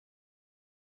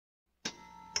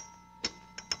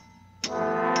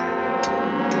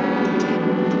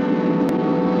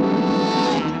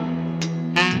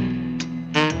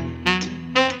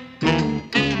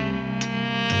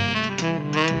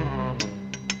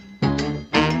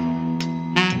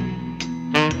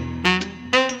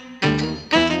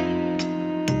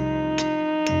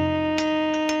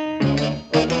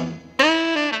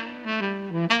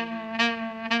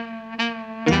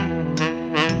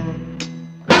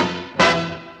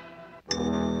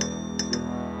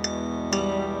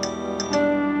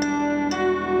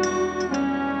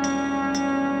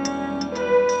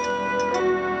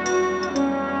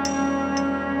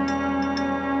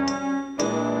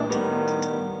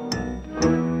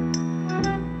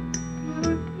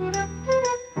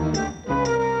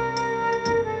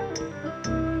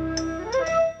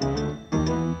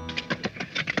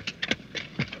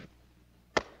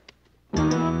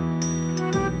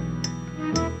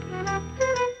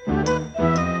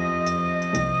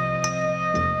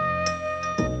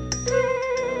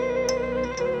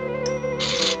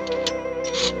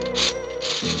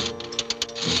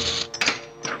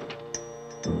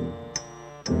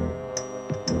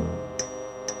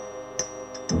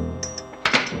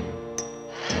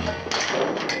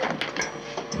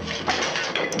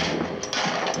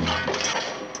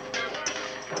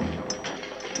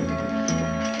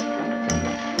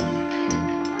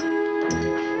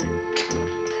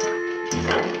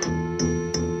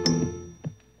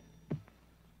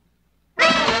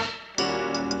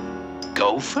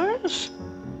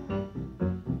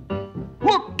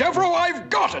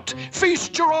it.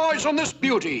 Feast your eyes on this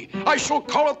beauty. I shall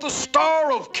call it the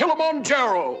Star of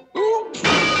Kilimanjaro. Oops.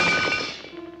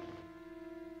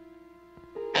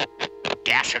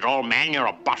 Dash it all, man, you're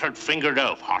a buttered-fingered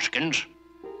oaf, Hoskins.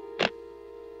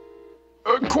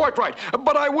 Quite right,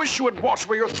 but I wish you would watch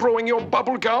where you're throwing your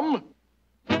bubble gum.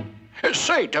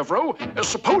 Say, Devereaux,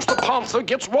 suppose the Panther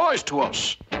gets wise to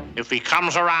us. If he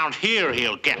comes around here,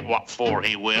 he'll get what for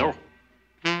he will.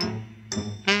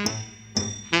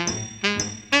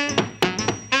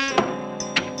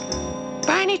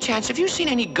 By any chance, have you seen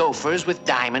any gophers with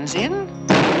diamonds in?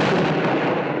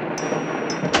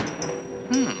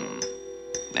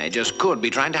 They just could be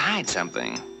trying to hide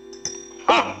something.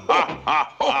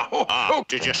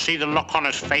 Did you see the look on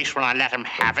his face when I let him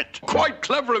have it? Quite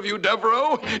clever of you,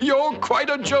 Devereaux. You're quite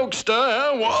a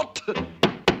jokester, eh, what?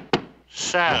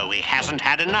 So, he hasn't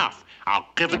had enough. I'll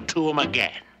give it to him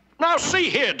again. Now, see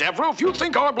here, Devereaux, if you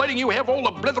think I'm letting you have all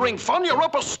the blithering fun, you're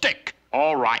up a stick.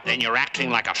 All right, then you're acting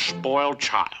like a spoiled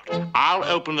child. I'll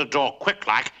open the door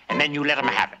quick-like, and then you let him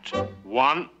have it.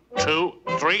 1, 2,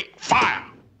 3, fire!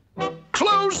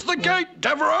 Close the gate,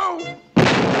 Devereaux!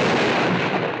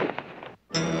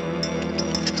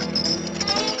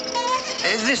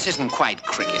 This isn't quite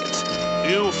cricket.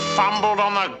 You fumbled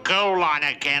on the goal line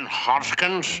again,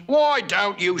 Hoskins. Why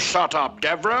don't you shut up,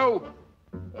 Devereaux?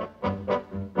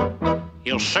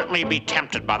 He'll certainly be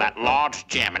tempted by that large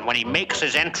gem, and when he makes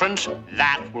his entrance,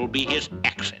 that will be his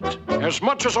exit. As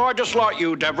much as I dislike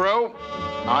you, Devereaux,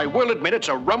 I will admit it's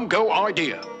a rum-go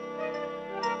idea.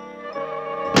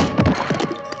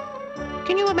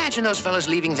 Can you imagine those fellas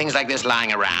leaving things like this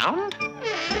lying around?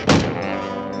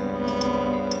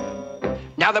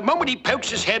 Now, the moment he pokes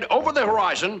his head over the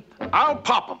horizon, I'll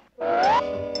pop him.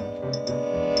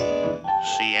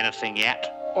 See anything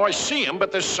yet? I see him,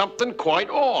 but there's something quite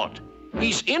odd.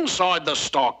 He's inside the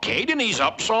stockade and he's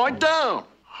upside down.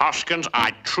 Hoskins,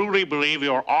 I truly believe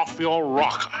you're off your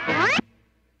rocker.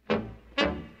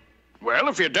 Well,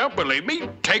 if you don't believe me,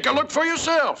 take a look for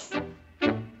yourself.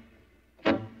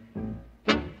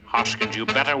 Hoskins, you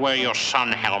better wear your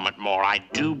sun helmet more. I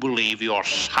do believe you're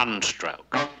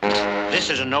sunstroke. This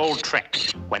is an old trick.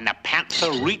 When the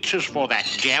Panther reaches for that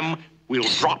gem, we'll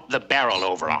drop the barrel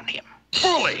over on him.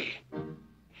 Bully!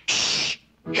 Shh!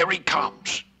 Here he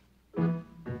comes.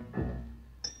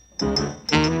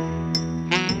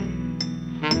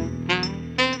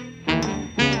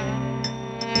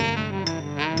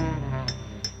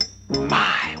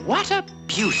 My, what a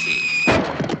beauty.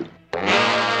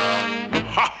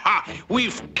 Ha ha!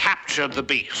 We've captured the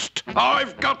beast.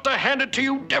 I've got to hand it to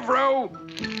you, Devereaux.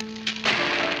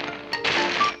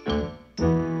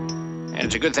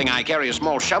 It's a good thing I carry a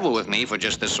small shovel with me for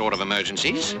just this sort of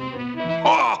emergencies.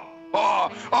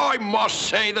 I must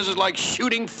say this is like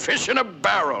shooting fish in a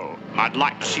barrel. I'd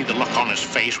like to see the look on his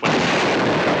face when...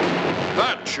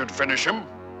 That should finish him.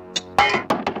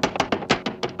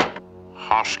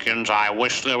 Hoskins, I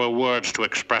wish there were words to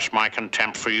express my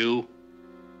contempt for you.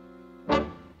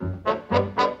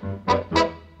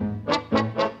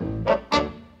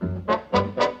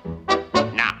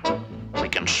 Now, we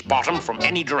can spot him from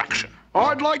any direction.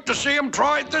 I'd like to see him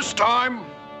try it this time.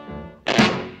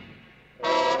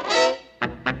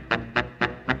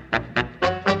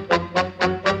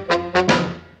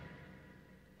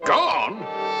 Gone?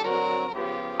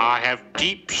 I have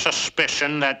deep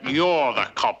suspicion that you're the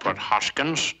culprit,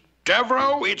 Hoskins.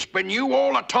 Devereaux, it's been you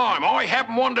all the time. I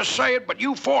haven't wanted to say it, but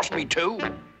you forced me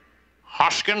to.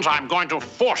 Hoskins, I'm going to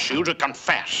force you to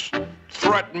confess.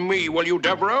 Threaten me, will you,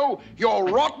 Devereaux? You're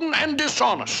rotten and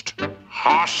dishonest.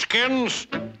 Hoskins,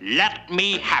 let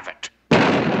me have it.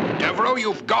 Devereaux,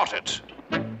 you've got it.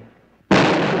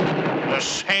 The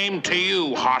same to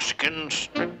you, Hoskins.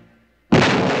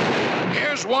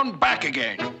 Here's one back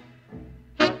again.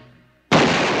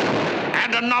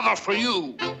 And another for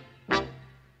you.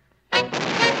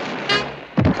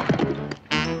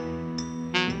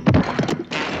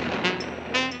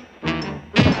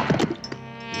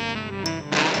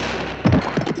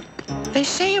 They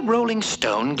say a rolling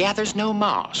stone gathers no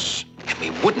moss. And we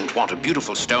wouldn't want a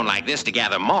beautiful stone like this to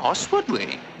gather moss, would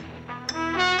we?